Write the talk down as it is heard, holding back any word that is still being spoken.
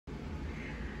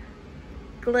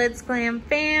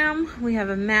Glitzglamfam, we have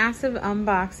a massive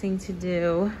unboxing to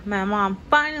do. My mom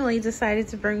finally decided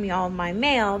to bring me all of my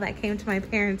mail that came to my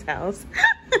parents' house.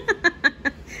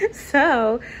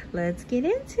 So let's get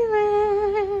into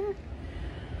it.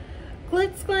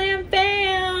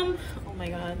 Glitzglamfam. Oh my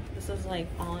god, this is like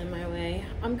all in my way.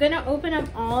 I'm gonna open up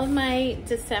all of my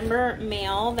December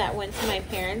mail that went to my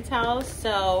parents' house.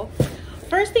 So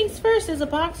first things first is a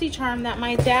Boxycharm that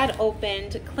my dad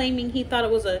opened, claiming he thought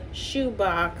it was a shoe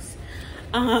box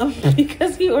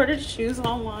because he ordered shoes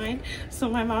online. So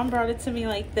my mom brought it to me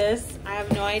like this. I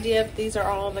have no idea if these are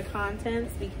all the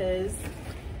contents because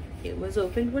it was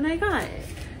opened when I got it.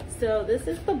 So this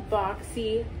is the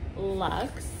Boxy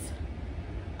Luxe.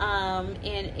 And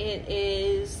it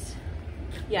is,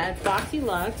 yeah, it's Boxy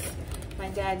Luxe. My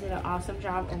dad did an awesome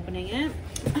job opening it.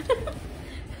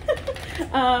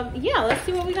 Yeah, let's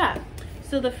see what we got.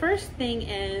 So the first thing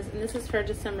is, and this is for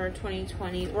December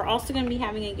 2020, we're also going to be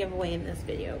having a giveaway in this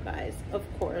video, guys, of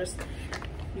course.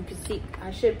 You can see,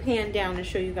 I should pan down to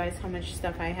show you guys how much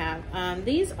stuff I have.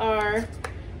 These are,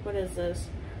 what is this?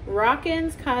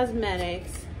 Rockin's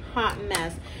Cosmetics Hot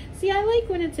Mess. See, I like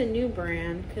when it's a new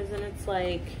brand, because then it's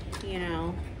like, you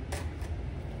know,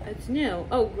 it's new.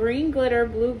 Oh, green glitter,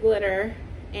 blue glitter,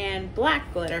 and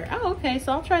black glitter. Oh, okay,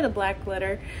 so I'll try the black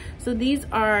glitter. So these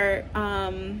are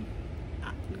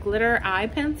glitter eye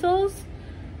pencils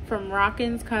from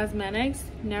Rockin's Cosmetics.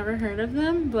 Never heard of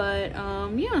them, but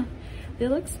yeah, they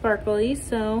look sparkly,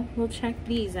 so we'll check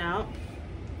these out.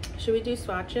 Should we do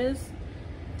swatches?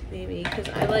 Maybe, because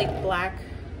I like black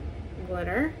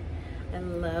glitter. I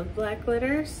love black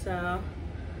glitter, so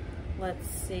let's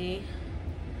see.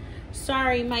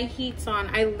 Sorry, my heat's on.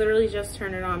 I literally just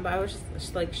turned it on, but I was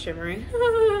just like shivering.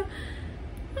 I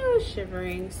was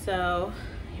shivering, so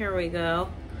here we go.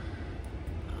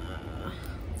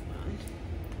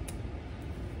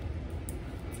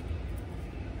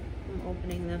 I'm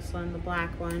opening this one, the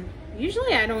black one.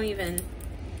 Usually I don't even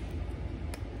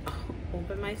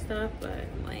open my stuff, but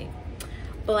I'm like,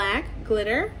 black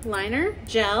glitter liner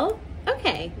gel.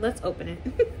 Okay, let's open it.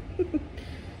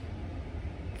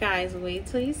 Guys, wait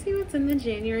till you see what's in the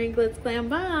January Glitz Glam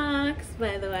box,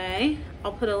 by the way.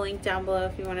 I'll put a link down below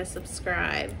if you want to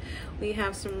subscribe. We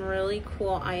have some really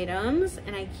cool items,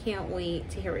 and I can't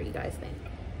wait to hear what you guys think.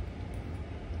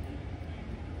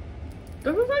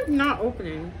 This is like not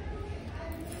opening.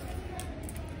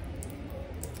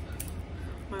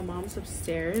 My mom's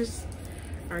upstairs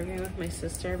arguing with my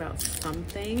sister about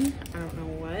something. I don't know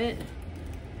what.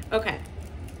 Okay,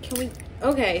 can we,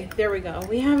 okay, there we go.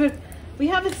 We have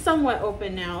it somewhat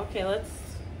open now. Okay, let's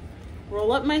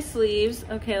roll up my sleeves.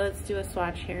 Okay, let's do a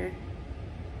swatch here.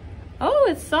 Oh,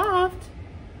 it's soft.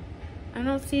 I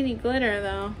don't see any glitter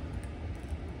though.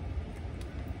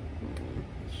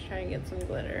 Let's try and get some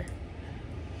glitter.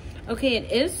 Okay,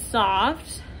 it is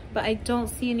soft, but I don't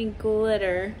see any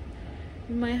glitter.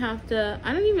 You might have to,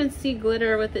 I don't even see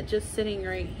glitter with it just sitting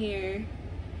right here.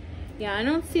 Yeah, I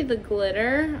don't see the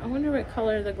glitter. I wonder what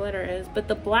color the glitter is, but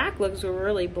the black looks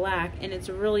really black, and it's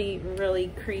really,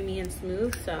 really creamy and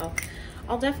smooth, so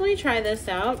I'll definitely try this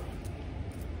out.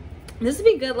 This would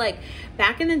be good, like,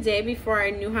 back in the day before I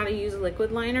knew how to use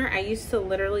liquid liner, I used to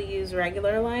literally use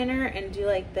regular liner and do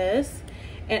like this,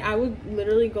 and I would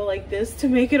literally go like this to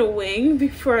make it a wing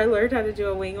before I learned how to do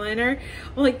a wing liner.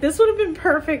 I'm like, this would have been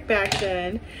perfect back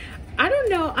then. I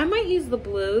don't know, I might use the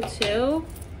blue too.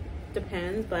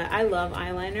 Depends, but I love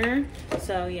eyeliner,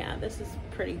 so yeah, this is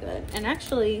pretty good. And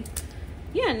actually,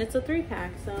 yeah, and it's a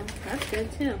 3-pack, so that's good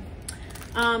too.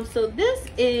 So this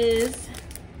is,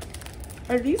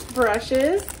 are these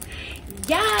brushes?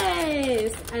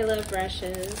 Yes, I love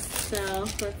brushes. So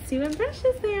let's see what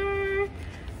brushes they are.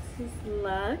 This is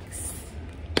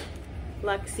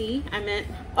Luxey. I meant,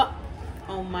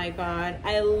 oh my god,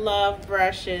 I love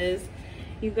brushes.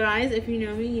 You guys, if you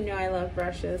know me, you know I love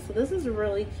brushes. So this is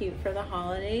really cute for the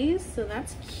holidays. So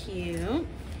that's cute.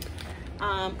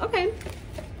 Okay,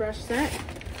 brush set.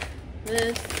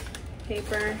 This,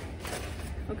 paper.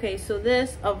 Okay, so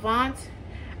this, Avant.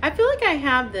 I feel like I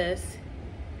have this.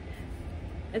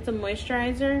 It's a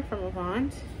moisturizer from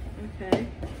Avant. Okay.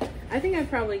 I think I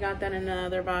probably got that in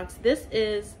another box. This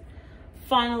is,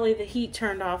 finally the heat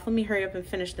turned off. Let me hurry up and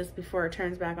finish this before it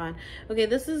turns back on. Okay,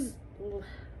 this is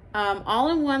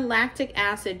all-in-one lactic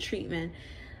acid treatment.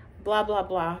 Blah, blah,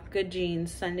 blah. Good Genes,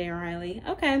 Sunday Riley.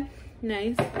 Okay,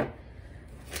 nice.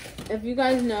 If you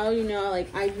guys know, you know,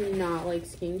 like, I do not like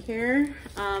skincare.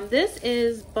 This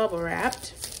is bubble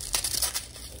wrapped.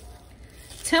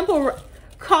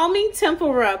 Calming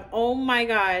temple rub. Oh my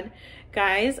god.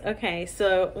 Guys, okay,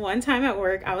 so one time at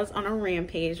work, I was on a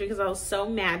rampage because I was so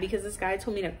mad because this guy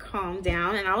told me to calm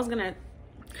down, and I was gonna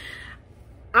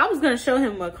show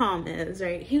him what calm is,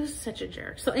 right? He was such a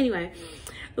jerk. So anyway,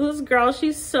 this girl,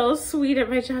 she's so sweet at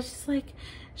my job. She's like,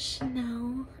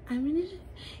 Chanelle, can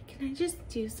I just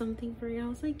do something for you? I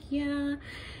was like, yeah.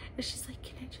 And she's like,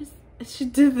 can I just, and she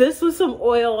did this with some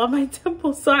oil on my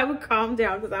temple so I would calm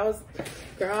down, because I was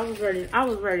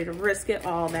ready to risk it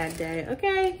all that day.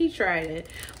 Okay, he tried it.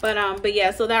 But yeah,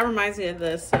 so that reminds me of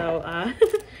this. So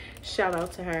shout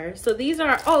out to her. So these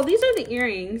are the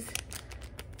earrings.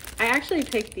 I actually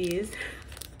picked these.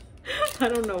 I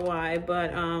don't know why,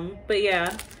 but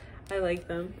yeah, I like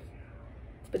them.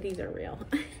 But these are real.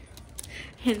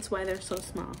 Hence why they're so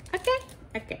small.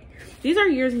 Okay. These are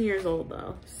years and years old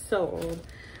though. So old.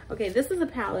 Okay, this is a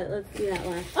palette. Let's do that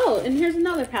one. Oh, and here's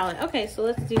another palette. Okay, so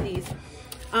let's do these.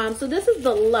 So this is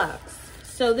the Luxe.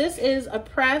 So this is a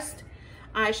pressed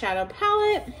eyeshadow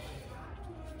palette.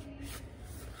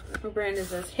 What brand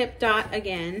is this? Hip Dot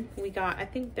again. I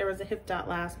think there was a Hip Dot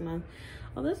last month.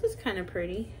 Oh, this is kind of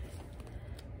pretty.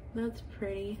 That's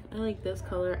pretty. I like this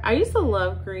color. I used to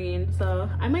love green, so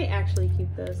I might actually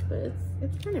keep this, but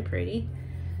it's kind of pretty.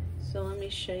 So let me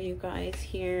show you guys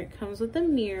here. It comes with a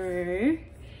mirror.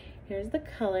 Here's the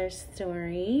color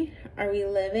story. Are we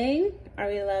living? Are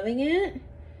we loving it?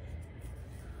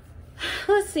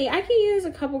 Let's see. I can use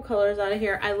a couple colors out of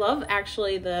here. I love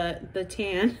actually the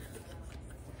tan.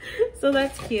 So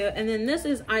that's cute. And then this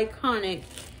is Iconic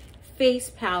Face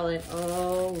Palette.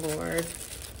 Oh, Lord.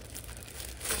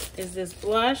 Is this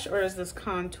blush or is this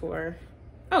contour?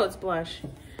 Oh, it's blush.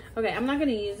 Okay, I'm not going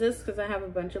to use this because I have a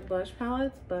bunch of blush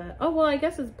palettes. But, oh, well, I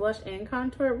guess it's blush and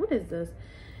contour. What is this?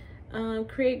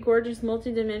 Create gorgeous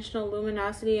multi-dimensional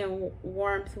luminosity and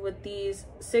warmth with these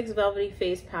 6 velvety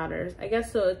face powders. I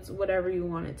guess so it's whatever you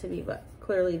want it to be, but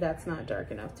clearly that's not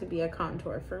dark enough to be a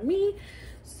contour for me.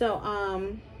 So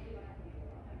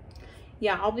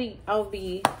yeah, I'll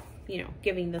be you know,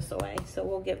 giving this away. So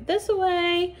we'll give this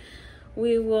away.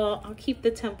 I'll keep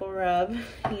the temple rub,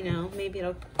 you know, maybe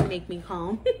it'll make me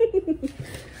calm.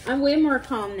 I'm way more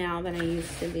calm now than I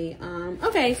used to be.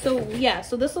 Okay, so yeah,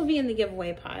 so this will be in the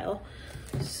giveaway pile.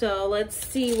 So let's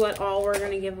see what all we're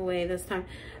gonna give away this time.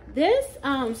 This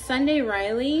Sunday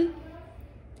Riley,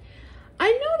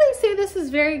 I know they say this is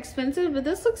very expensive, but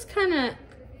this looks kind of,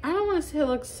 I don't want to say it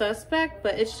looks suspect,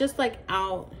 but it's just like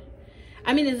out.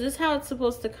 I mean, is this how it's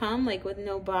supposed to come, like with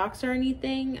no box or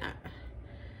anything?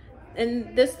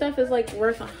 And this stuff is like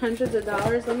worth hundreds of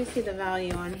dollars. Let me see the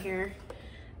value on here.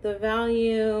 The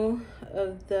value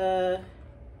of the,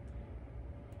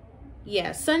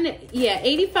 yeah, Sunday, yeah,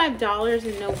 $85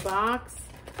 and no box.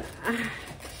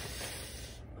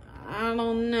 I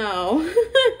don't know.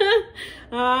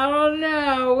 I don't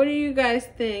know. What do you guys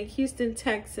think? Houston,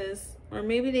 Texas. Or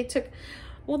maybe they took,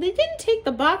 well, they didn't take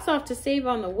the box off to save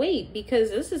on the weight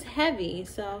because this is heavy.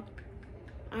 So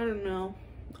I don't know.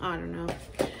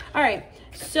 All right,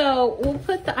 so we'll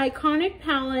put the Iconic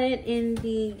palette in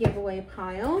the giveaway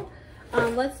pile.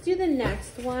 Let's do the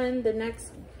next one, the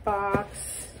next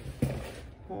box.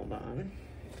 Hold on.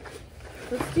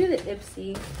 Let's do the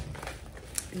Ipsy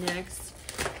next,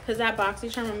 because that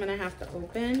Boxycharm I'm gonna have to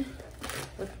open.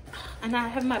 And I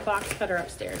have my box cutter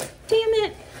upstairs. Damn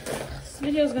it! This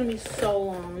video is gonna be so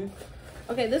long.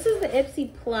 Okay, this is the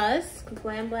Ipsy Plus,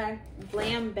 Glam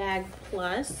Bag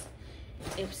Plus.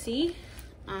 Ipsy.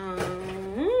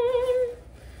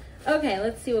 Okay,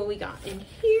 let's see what we got in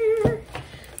here.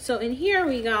 So in here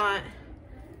we got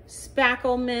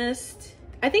Spackle Mist.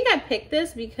 I think I picked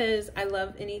this because I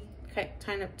love any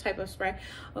type of spray.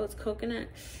 Oh, it's coconut.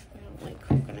 I don't like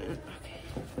coconut.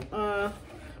 Okay.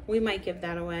 We might give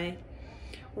that away.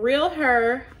 Real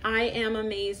Her, I Am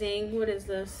Amazing. What is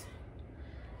this?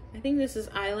 I think this is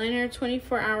eyeliner,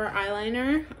 24-hour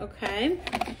eyeliner. Okay.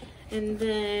 And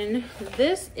then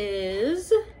this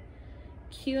is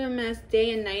QMS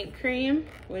Day and Night Cream,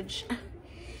 which,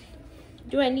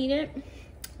 do I need it?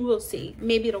 We'll see.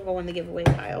 Maybe it'll go in the giveaway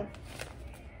pile.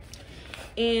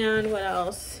 And what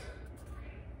else?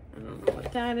 I don't know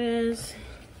what that is.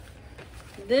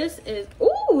 This is,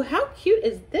 ooh, how cute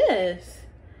is this?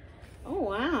 Oh,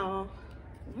 wow.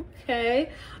 Okay.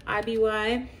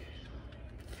 IBY.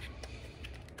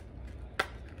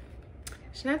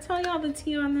 Should I tell y'all the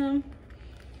tea on them?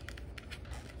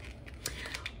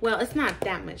 Well, it's not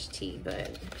that much tea,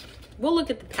 but we'll look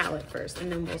at the palette first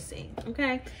and then we'll see,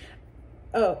 okay?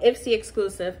 Oh, Ipsy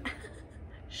exclusive.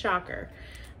 Shocker.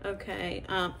 Okay.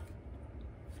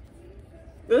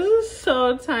 This is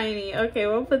so tiny. Okay,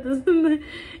 we'll put this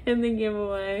in the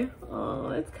giveaway. Oh,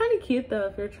 it's kind of cute though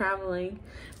if you're traveling.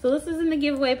 So this is in the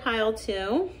giveaway pile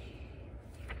too.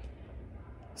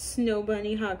 Snow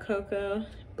Bunny, Hot Cocoa,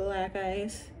 Black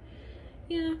Ice.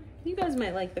 Yeah, you guys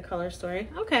might like the color story.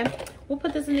 Okay, we'll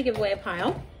put this in the giveaway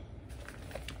pile.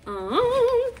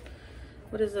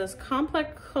 What is this?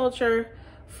 Complex Culture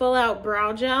Full Out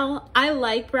Brow Gel. I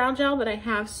like brow gel, but I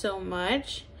have so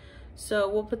much. So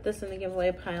we'll put this in the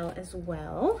giveaway pile as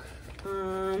well.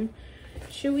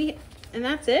 Should we, and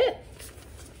that's it?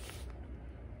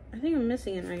 I think I'm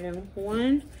missing an item.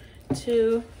 1,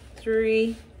 2,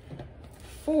 3,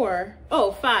 4.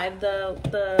 Oh, 5.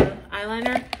 The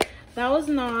eyeliner. That was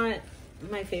not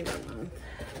my favorite month.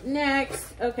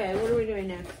 Next, okay, what are we doing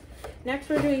next? Next,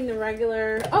 we're doing the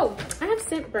regular, oh, I have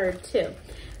Scentbird too.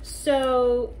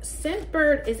 So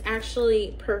Scentbird is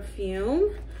actually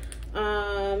perfume.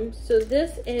 So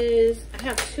this is, I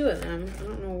have 2 of them. I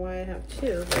don't know why I have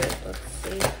 2, but let's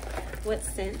see what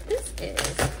scent this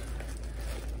is.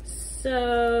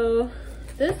 So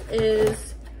this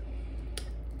is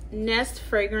Nest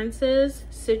Fragrances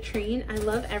Citrine. I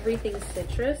love everything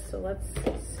citrus, so let's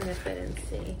sniff it and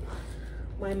see.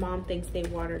 My mom thinks they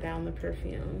water down the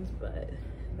perfumes, but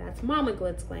that's Mama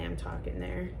Glitzglam talking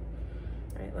there.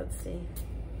 All right, let's see.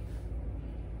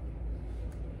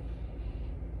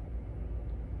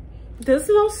 This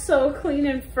smells so clean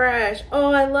and fresh.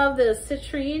 Oh, I love this.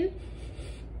 Citrine,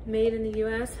 made in the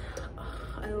US.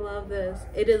 Oh, I love this.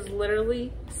 It is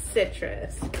literally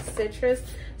citrus. Citrus,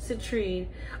 citrine.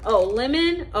 Oh,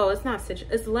 lemon. Oh, it's not citrus.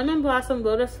 It's lemon blossom,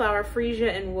 lotus flower,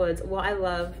 freesia, and woods. Well, I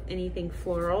love anything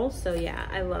floral. So yeah,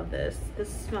 I love this. This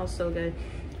smells so good.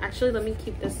 Actually, let me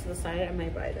keep this to the side. I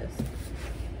might buy this.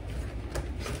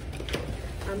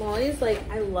 I'm always like,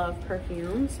 I love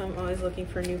perfume, so I'm always looking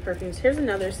for new perfumes. Here's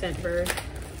another Scentbird.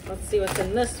 Let's see what's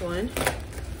in this one.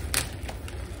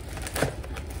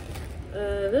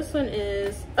 This one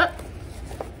is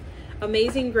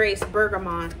Amazing Grace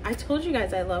Bergamot. I told you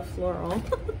guys I love floral.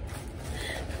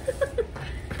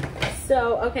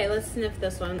 So, okay, let's sniff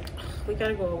this one. We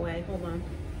gotta go away. Hold on.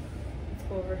 Let's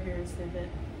go over here and sniff it.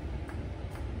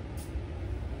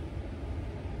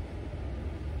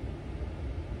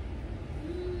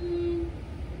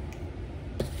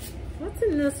 What's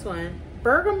in this one?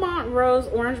 Bergamot, Rose,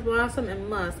 Orange Blossom, and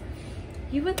Musk.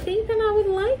 You would think that I would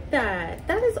like that.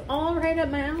 That is all right up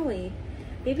my alley.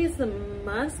 Maybe it's the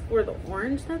musk or the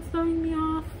orange that's throwing me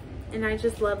off. And I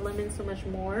just love lemon so much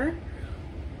more.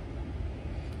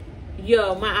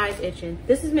 Yo, my eye's itching.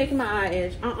 This is making my eye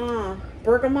itch.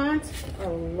 Bergamot.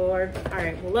 Oh, Lord. All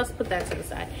right, well, let's put that to the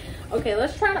side. Okay,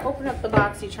 let's try to open up the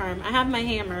Boxycharm. I have my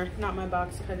hammer, not my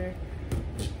box cutter.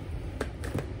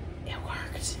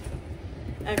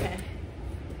 Okay.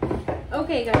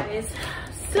 Okay, guys.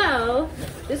 So,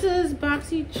 this is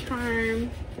Boxycharm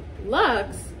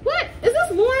Luxe. What? Is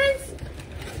this Lauren's?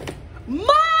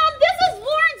 Mom, this is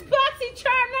Lauren's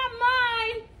Boxycharm, not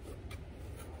mine.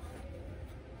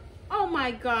 Oh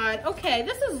my God. Okay,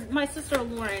 this is my sister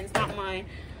Lauren's, not mine.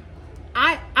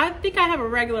 I think I have a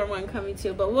regular one coming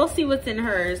too, but we'll see what's in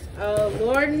hers. Oh,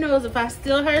 Lord knows if I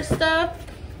steal her stuff,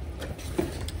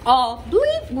 all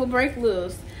bleep will break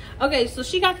loose. Okay, so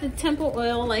she got the temple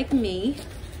oil like me.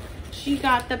 She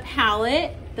got the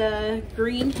palette, the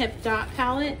green hip dot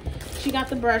palette. She got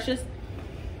the brushes.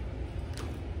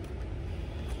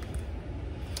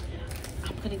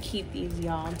 I'm gonna keep these,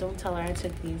 y'all. Don't tell her I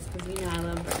took these because you know I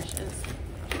love brushes.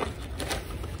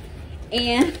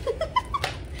 And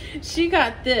she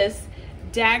got this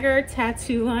Dagger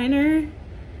tattoo liner.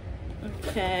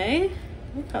 Okay,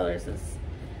 what color is this?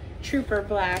 Trooper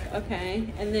black.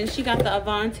 Okay, and then she got the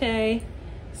Avante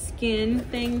skin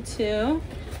thing too.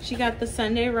 She got the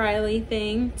Sunday Riley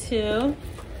thing too,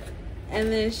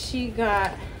 and then she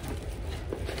got,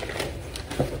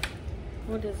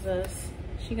 what is this?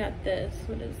 She got this.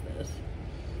 What is this?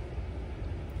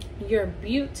 Your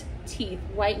Butte Teeth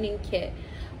Whitening Kit.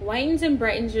 Whitens and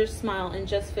brightens your smile in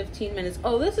just 15 minutes.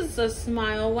 Oh, this is a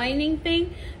smile whitening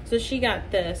thing. So she got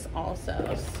this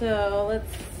also. So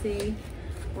let's see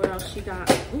what else she got.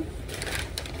 Ooh.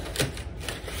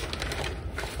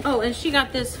 Oh, and she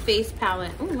got this face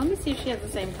palette. Oh, let me see if she has the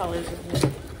same colors as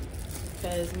me.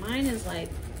 Because mine is like,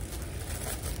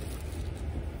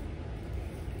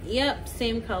 yep,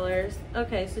 same colors.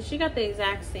 Okay, so she got the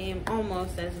exact same,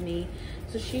 almost as me.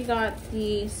 So she got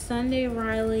the Sunday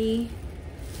Riley.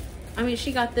 I mean,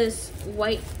 she got this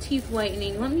white teeth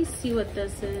whitening. Let me see what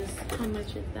this is. How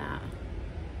much is that?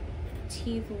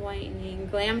 Teeth whitening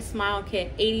Glam Smile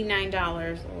Kit,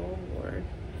 $89. Oh, Lord.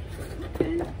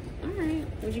 Okay. All right.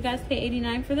 Would you guys pay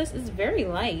 $89 for this? It's very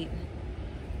light.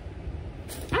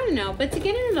 don't know, but to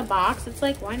get it in a box, it's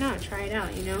like, why not try it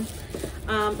out, you know?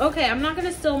 Okay, I'm not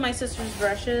gonna steal my sister's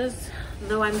brushes,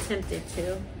 though I'm tempted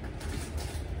to.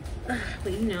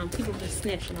 But you know, people just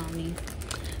snitching on me.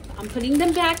 I'm putting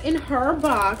them back in her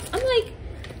box. I'm like,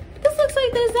 this looks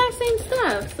like the exact same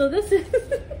stuff. So this is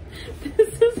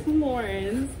this is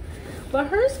Lauren's, but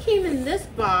hers came in this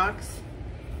box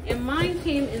and mine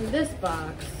came in this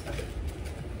box.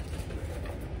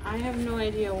 I have no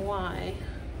idea why.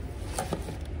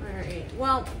 All right,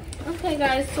 well, okay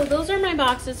guys, so those are my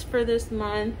boxes for this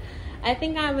month. I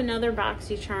think I have another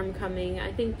Boxycharm coming.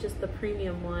 I think just the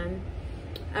premium one.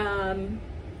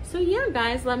 So yeah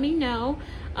guys, let me know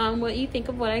what you think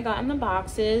of what I got in the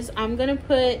boxes. I'm gonna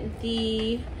put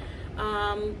the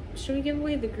should we give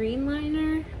away the green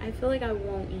liner? I feel like I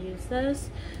won't use this,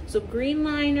 so green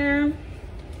liner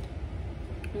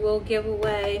we'll give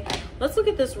away. Let's look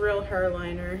at this Real Hair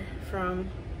liner from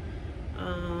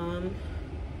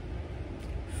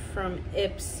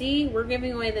Ipsy. We're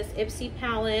giving away this Ipsy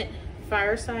palette,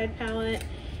 Fireside palette,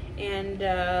 and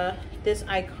this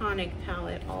Iconic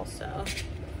palette also.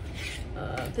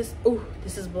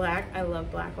 This is black. I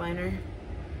love black liner.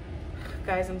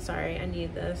 Guys, I'm sorry, I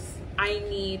need this. I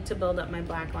need to build up my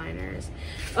black liners.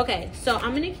 Okay, so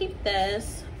I'm gonna keep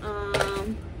this.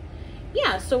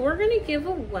 Yeah, so we're gonna give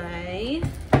away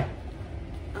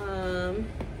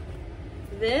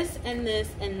this and this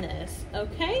and this.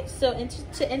 Okay, so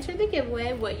to enter the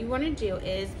giveaway, what you want to do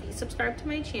is be subscribed to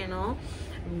my channel.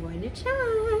 I'm going to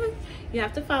check. You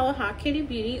have to follow Hot Kitty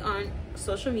Beauty on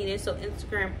social media, so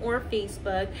Instagram or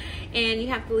Facebook, and you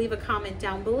have to leave a comment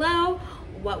down below.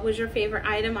 What was your favorite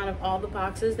item out of all the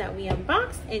boxes that we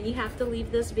unboxed? And you have to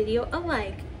leave this video a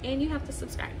like, and you have to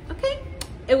subscribe. Okay,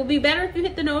 it will be better if you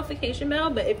hit the notification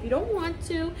bell, but if you don't want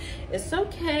to, it's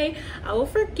okay. I will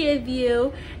forgive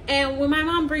you, and when my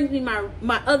mom brings me my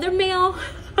other mail,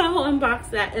 I'll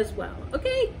unbox that as well.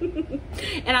 Okay.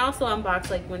 And I also unbox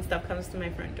like when stuff comes to my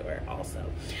front door also.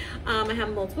 I have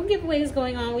multiple giveaways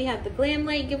going on. We have the Glam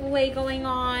Light giveaway going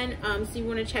on, so you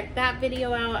want to check that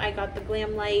video out. I got the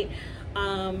Glam Light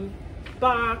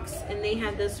box, and they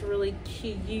had this really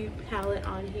cute palette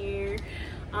on here.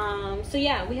 So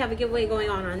yeah, we have a giveaway going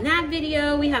on that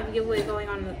video. We have a giveaway going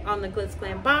on the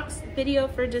Glitzglam box video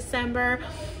for December.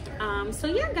 So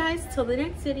yeah guys, till the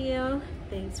next video,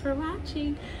 thanks for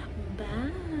watching.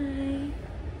 Bye.